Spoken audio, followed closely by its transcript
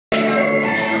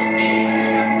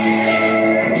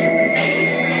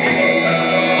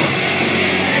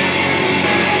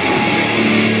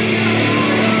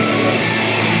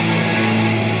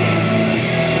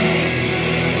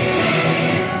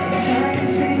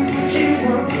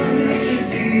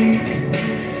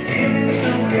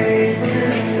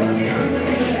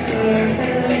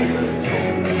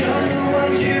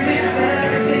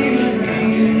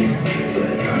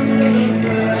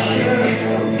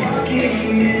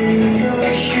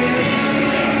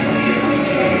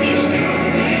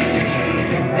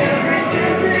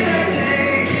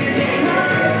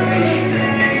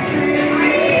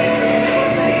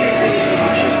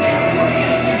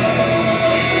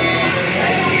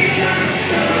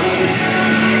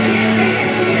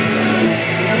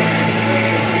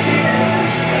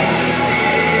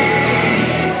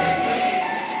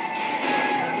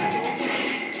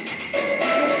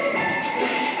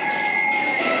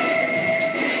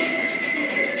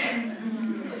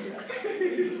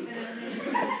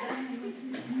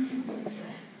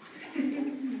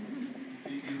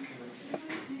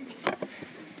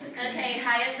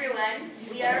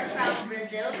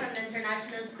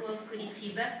of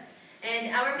Curitiba.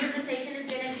 And our presentation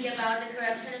is going to be about the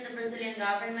corruption in the Brazilian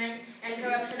government and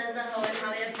corruption as a whole and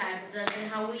how it affects us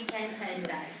and how we can change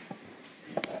that.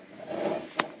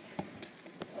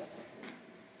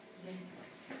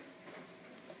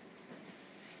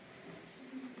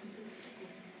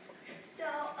 So,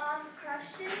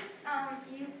 corruption,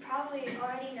 you probably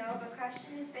already know, but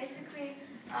corruption is basically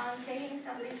taking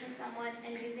something from someone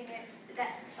and using it,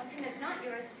 something that's not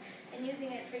yours, and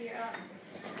using it for your own.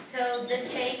 So the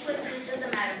cake was used as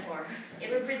a metaphor.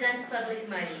 It represents public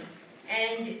money.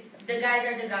 And the guys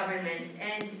are the government.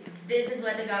 And this is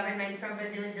what the government from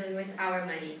Brazil is doing with our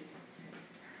money.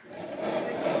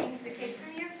 They're taking the cake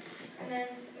from you, and then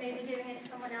maybe giving it to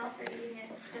someone else or eating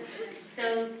it just for them.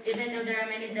 So even though there are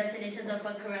many definitions of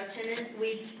what corruption is,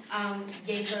 we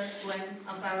gave us one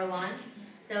of our own.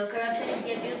 So corruption is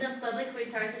the abuse of public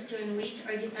resources to enrich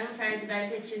or give unfair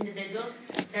advantage to individuals,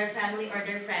 their family, or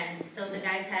their friends. So the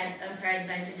guys had unfair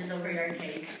advantages over your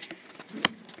cake.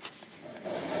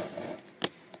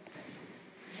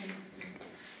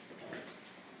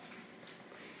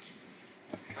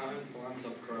 Common forms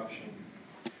of corruption.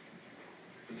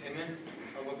 The payment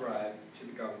of a bribe to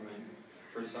the government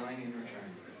for something in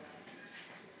return.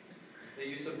 The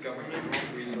use of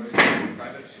government-owned resources for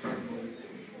private purposes.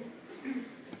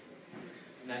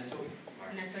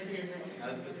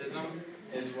 Nepotism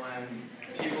is when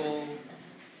people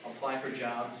apply for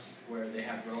jobs where they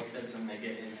have relatives and they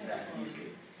get into that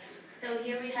easily. So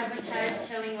here we have a chart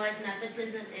showing what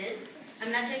nepotism is.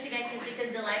 I'm not sure if you guys can see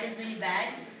because the light is really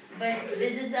bad, but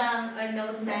this is a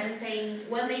note man saying,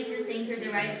 what makes you think you're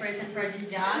the right person for this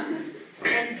job?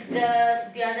 And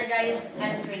the other guy is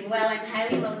answering, well, I'm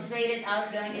highly motivated,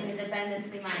 outgoing, and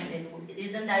independently minded.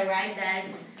 Isn't that right, Dad?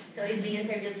 So he's being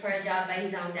interviewed for a job by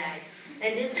his own dad.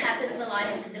 And this happens a lot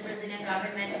in the Brazilian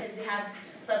government because we have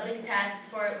public tasks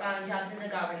for jobs in the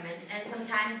government. And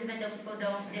sometimes even though people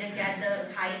didn't get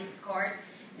the highest scores,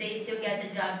 they still get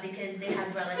the job because they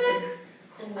have relatives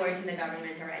who work in the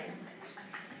government already.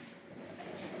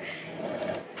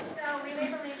 So we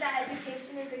may believe that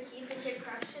education is the key to get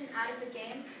corruption out of the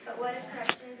game, but what if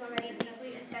corruption is already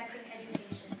deeply infecting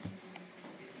education?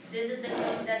 This is the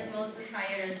quote that most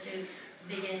inspired us to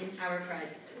begin our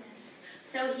project.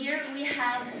 So here we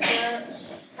have the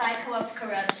cycle of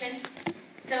corruption.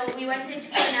 So we wanted to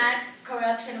connect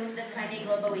corruption with the 20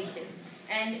 global issues.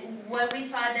 And what we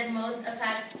thought that most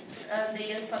affect the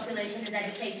youth population is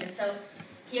education. So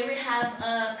here we have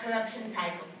a corruption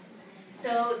cycle.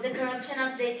 So the corruption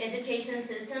of the education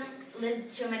system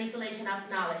leads to manipulation of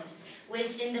knowledge,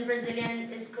 which in the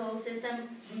Brazilian school system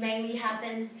mainly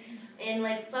happens in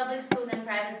like public schools and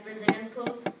private Brazilian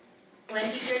schools, when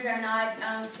teachers are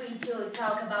not free to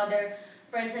talk about their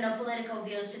personal political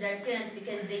views to their students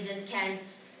because they just can't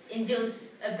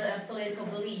induce a political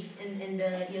belief in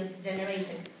the youth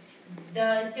generation.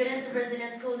 The students in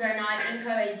Brazilian schools are not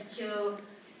encouraged to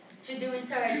do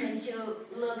research and to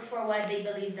look for what they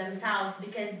believe themselves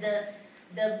because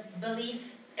the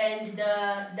belief and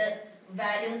the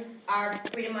values are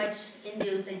pretty much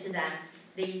induced into them.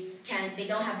 They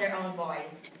don't have their own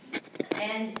voice.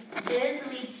 And this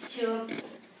leads to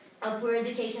a poor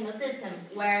educational system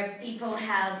where people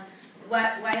have,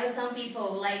 while some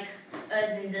people like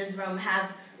us in this room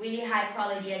have really high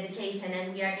quality education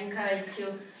and we are encouraged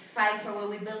to fight for what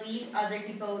we believe, other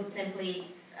people simply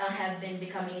have been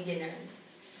becoming ignorant.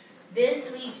 This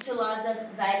leads to loss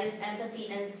of values, empathy,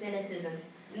 and cynicism,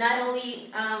 not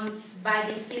only by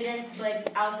the students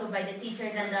but also by the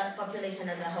teachers and the population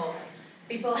as a whole.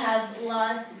 People have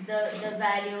lost the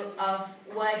value of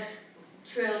what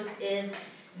truth is.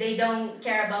 They don't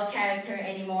care about character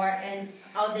anymore, and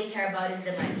all they care about is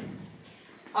the money.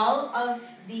 All of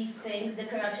these things, the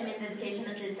corruption in the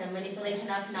educational system, manipulation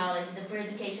of knowledge, the poor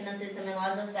educational system, and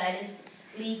loss of values,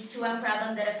 leads to a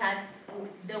problem that affects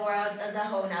the world as a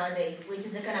whole nowadays, which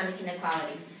is economic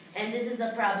inequality. And this is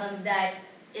a problem that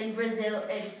in Brazil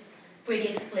it's pretty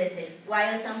explicit.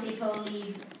 While some people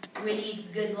live really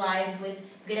good lives with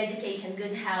good education,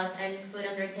 good health, and food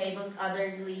on their tables,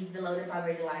 others live below the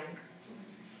poverty line.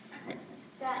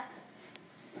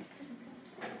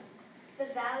 The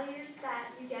values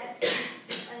that you get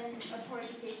from a poor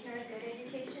education or a good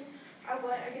education are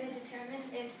what are going to determine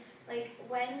if, like,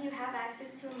 when you have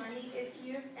access to money,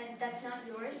 and that's not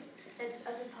yours, that's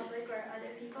of the public or other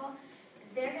people,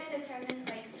 they're going to determine,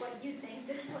 like, what you think.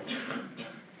 This is what you think.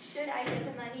 Should I get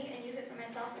the money and use it for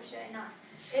myself, or should I not?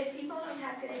 If people don't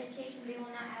have good education, they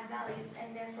will not have values,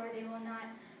 and therefore they will not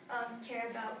care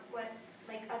about what,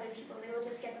 like, other people. They will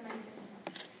just get the money for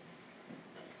themselves.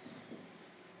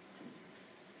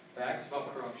 Facts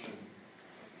about corruption.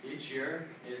 Each year,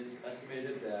 it is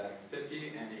estimated that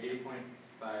 $50 and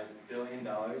 $80.5 billion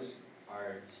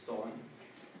are stolen.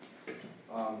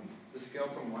 The scale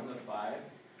from 1 to 5,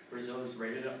 Brazil is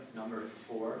rated at number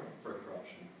 4 for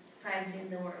corruption. 5 being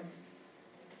the worst.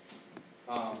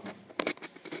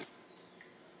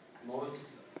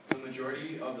 The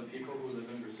majority of the people who live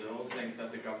in Brazil thinks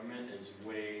that the government is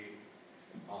way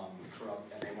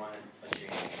corrupt and they want a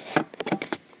change.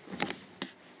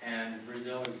 And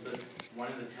Brazil is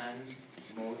one of the 10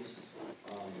 most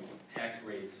tax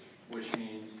rates, which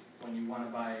means when you want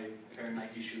to buy a pair of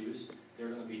Nike shoes, they're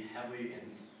going to be heavily in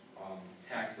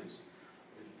taxes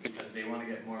because they want to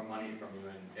get more money from you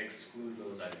and exclude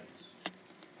those items.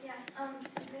 Yeah,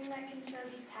 something that can show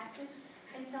these taxes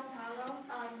in São Paulo,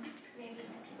 maybe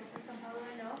people from São Paulo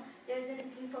know, there's an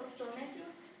impostômetro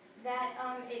that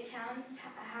it counts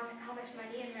how much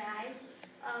money in reais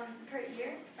per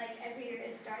year, like every year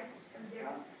it starts from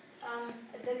 0,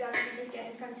 the government is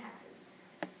getting from taxes.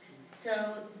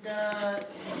 So the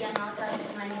amount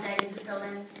of money that is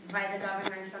stolen by the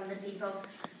government from the people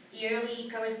yearly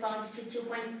corresponds to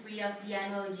 2.3 of the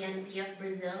annual GNP of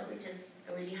Brazil, which is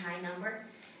a really high number.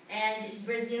 And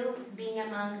Brazil, being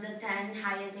among the 10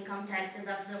 highest income taxes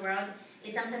of the world,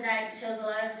 is something that shows a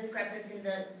lot of discrepancy in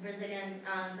the Brazilian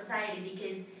society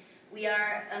because we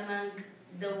are among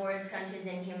the worst countries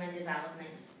in human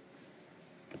development.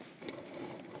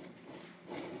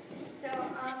 So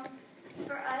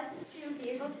for us to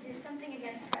be able to do something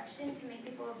against corruption, to make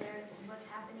people aware of what's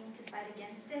happening, to fight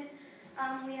against it,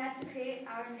 we had to create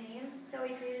our name. So we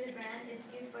created a brand, it's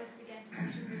Youth Voice Against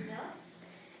Corruption Brazil.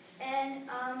 And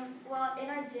well, in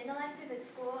our gin elective at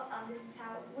school, this is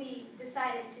how we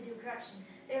decided to do corruption.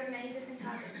 There were many different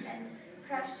topics, and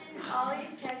corruption always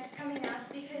kept coming up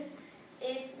because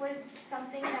it was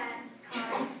something that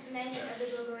caused many of the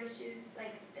global issues,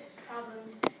 like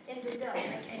problems in Brazil,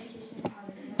 like education and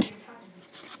poverty, what we were talking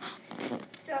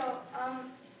about. So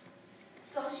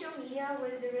social media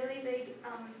was a really big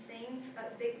thing,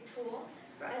 a big tool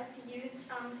for us to use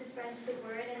to spread the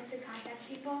word and to contact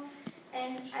people.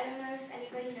 And I don't know if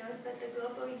anybody knows, but the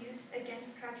Global Youth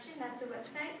Against Corruption, that's a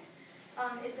website.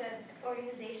 It's an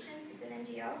organization, it's an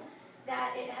NGO,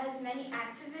 that it has many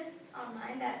activists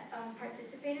online that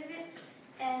participate in it.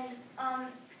 And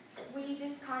we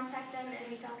just contact them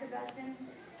and we talk about them.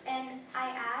 And I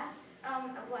asked,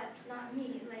 not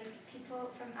me, like people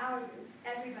from our group,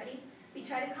 everybody, we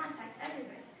try to contact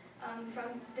everybody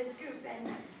from this group.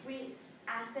 And we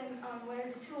asked them what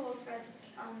are the tools for us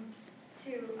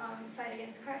to fight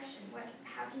against corruption.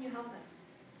 How can you help us?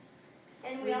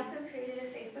 And we also created a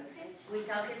Facebook page. We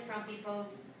talked from people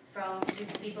from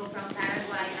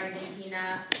Paraguay,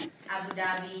 Argentina, Abu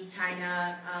Dhabi,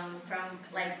 China, from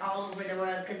like all over the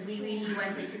world, because we really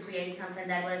wanted to create something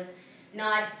that was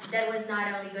not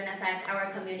only going to affect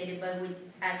our community, but would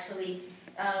actually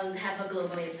have a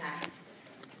global impact.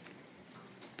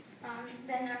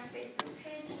 Then our Facebook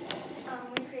page,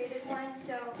 we created one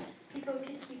so people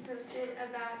could keep posted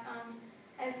about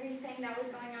everything that was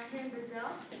going on here in Brazil.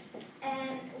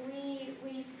 And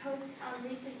we post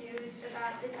recent news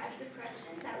about the types of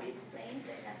corruption that we explained,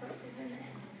 the nepotism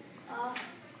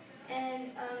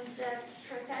and the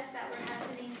protests that were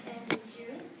happening in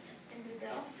June in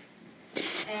Brazil.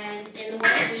 And in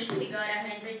 1 week, we got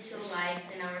 102 likes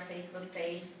in our Facebook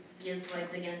page, Youth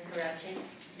Voice Against Corruption.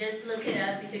 Just look it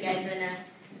up if you guys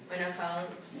wanna follow.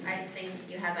 I think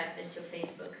you have access to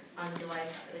Facebook on the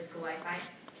school Wi-Fi.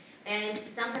 And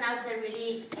something else that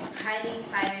really highly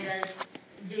inspired us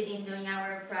in doing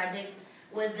our project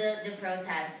was the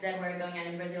protests that were going on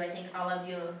in Brazil. I think all of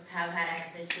you have had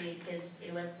access to it because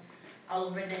it was all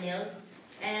over the news.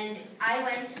 And I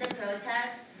went to the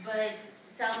protests, but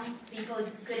some people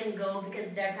couldn't go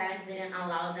because their parents didn't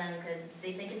allow them because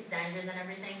they think it's dangerous and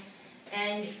everything.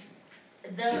 And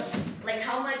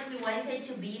how much we wanted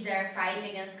to be there fighting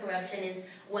against corruption is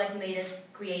what made us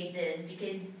create this.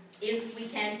 Because if we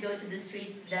can't go to the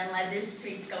streets, then let the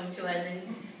streets come to us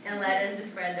and let us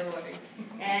spread the word.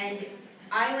 And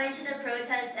I went to the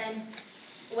protest, and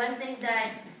one thing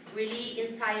that really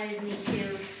inspired me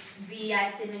to be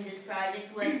active in this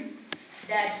project was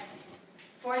that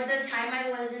for the time I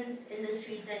was in the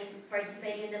streets and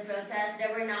participating in the protest,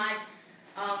 there were not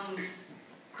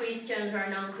Christians or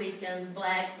non-Christians,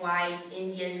 black, white,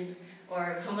 Indians,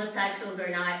 or homosexuals or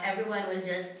not. Everyone was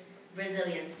just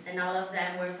Brazilians, and all of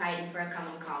them were fighting for a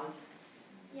common cause.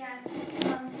 Yeah,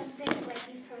 something like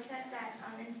these protests that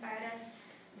inspired us,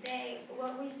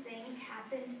 what we think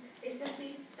happened, they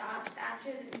simply stopped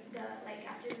after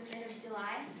after the mid of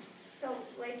July. So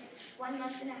 1.5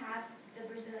 months, the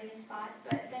Brazilians fought,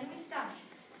 but then we stopped,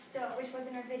 which was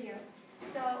in our video.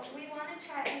 So we want to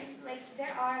try, like,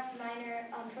 there are minor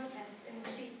protests in the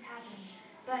streets happening,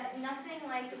 but nothing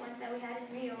like the ones that we had in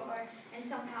Rio or in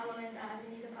São Paulo and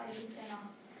Avenida Paulista and all.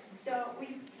 So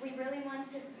we really want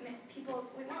to make people,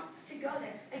 we want to go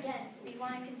there. Again, we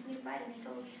want to continue fighting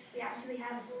until we actually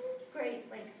have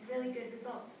great, like, really good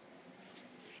results.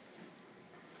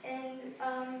 And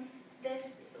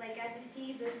this, like, as you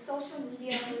see, the social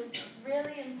media was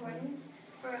really important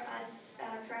for us,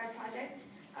 for our project,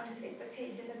 the Facebook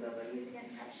page and the Global Youth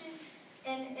Against Corruption.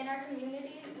 And in our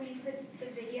community, we put the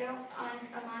video on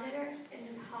a monitor in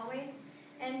the hallway,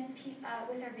 and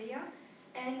with our video,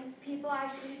 and people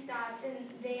actually stopped and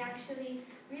they actually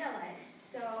realized.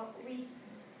 So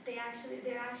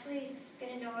they're actually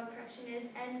going to know what corruption is,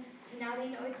 and now they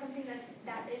know it's something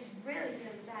that is really,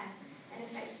 really bad and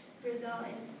affects Brazil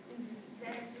in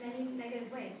many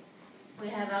negative ways. We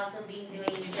have also been doing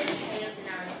bake sales in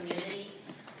our community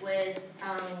with,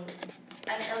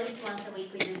 at least once a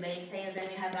week we do bake sales, and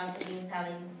we have also been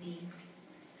selling these.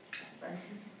 That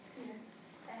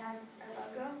has our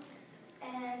logo.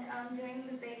 And during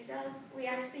the bake sales, we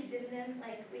actually did them,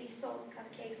 like, we sold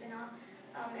cupcakes and all,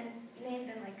 and named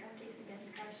them like Cupcakes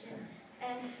Against Corruption.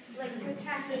 And like to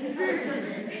attract people.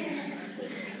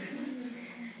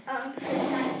 To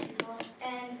attract people.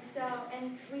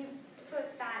 And we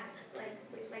put facts,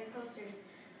 like posters,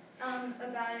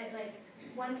 about it, like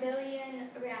 1 billion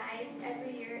reais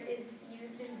every year is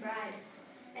used in bribes,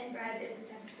 and bribe is a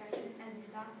type of corruption, as you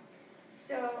saw.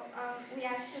 So we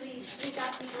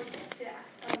got people to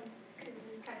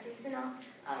cupcakes and all,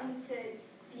 to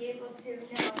be able to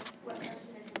know what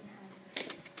corruption is and how.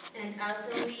 And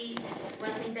also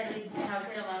one thing that we talk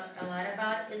a lot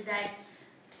about is that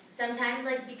sometimes,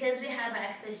 like, because we have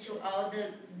access to all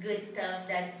the good stuff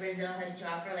that Brazil has to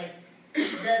offer, like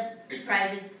the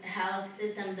private health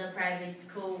system, the private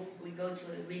school, we go to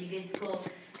a really good school,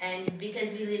 and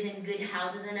because we live in good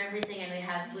houses and everything, and we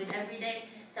have food every day,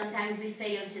 sometimes we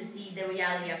fail to see the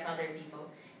reality of other people.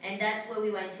 And that's what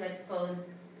we want to expose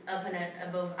up and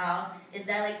above all, is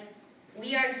that, like,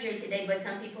 we are here today, but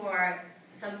some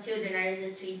children are in the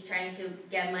streets trying to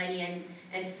get money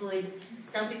and food.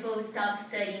 Some people stop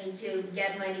studying to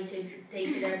get money to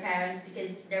take to their parents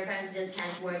because their parents just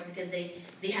can't work because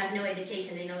they have no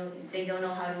education, they don't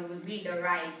know how to read or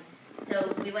write.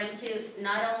 So we want to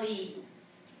not only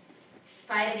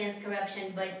fight against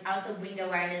corruption, but also bring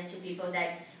awareness to people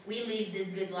that we live this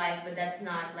good life, but that's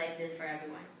not like this for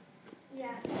everyone.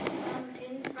 Yeah,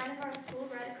 in front of our school,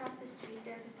 right across the street,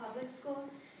 there's a public school,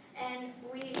 and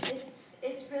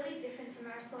it's really different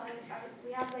from our school.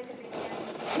 We have like a big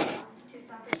campus, 2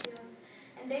 soccer fields,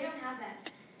 and they don't have that.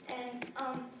 And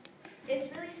it's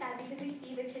really sad because we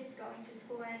see the kids going to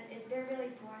school, and they're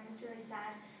really poor, and it's really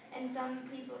sad. And some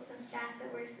staff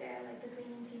that works there, like the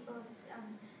cleaning people,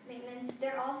 maintenance,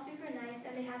 they're all super nice,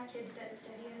 and they have kids that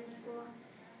study in the school.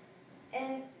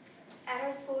 And at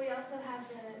our school, we also have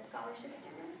the scholarship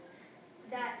students,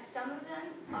 that some of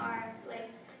them are like,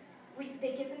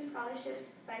 they give them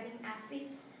scholarships by being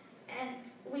athletes, and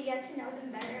we get to know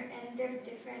them better, and they're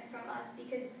different from us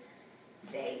because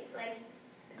they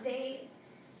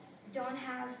don't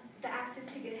have the access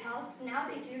to good health. Now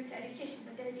they do to education,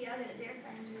 but they're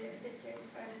friends with their sisters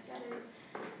or brothers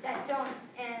that don't,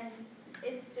 and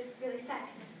it's just really sad.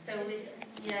 So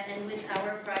with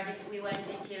our project, we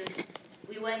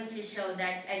want to show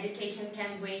that education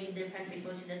can bring different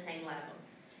people to the same level.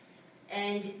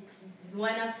 And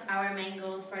one of our main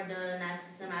goals for the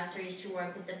next semester is to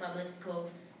work with the public school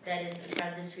that is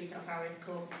across the street of our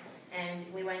school. And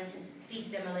we want to teach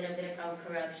them a little bit about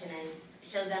corruption and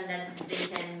show them that they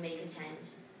can make a change.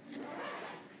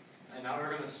 And now we're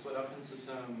going to split up into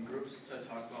some groups to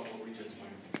talk about what we just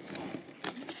learned.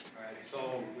 Alright,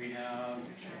 so we have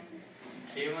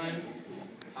Kaylin,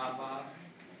 Papa,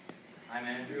 I'm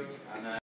Andrew, I'm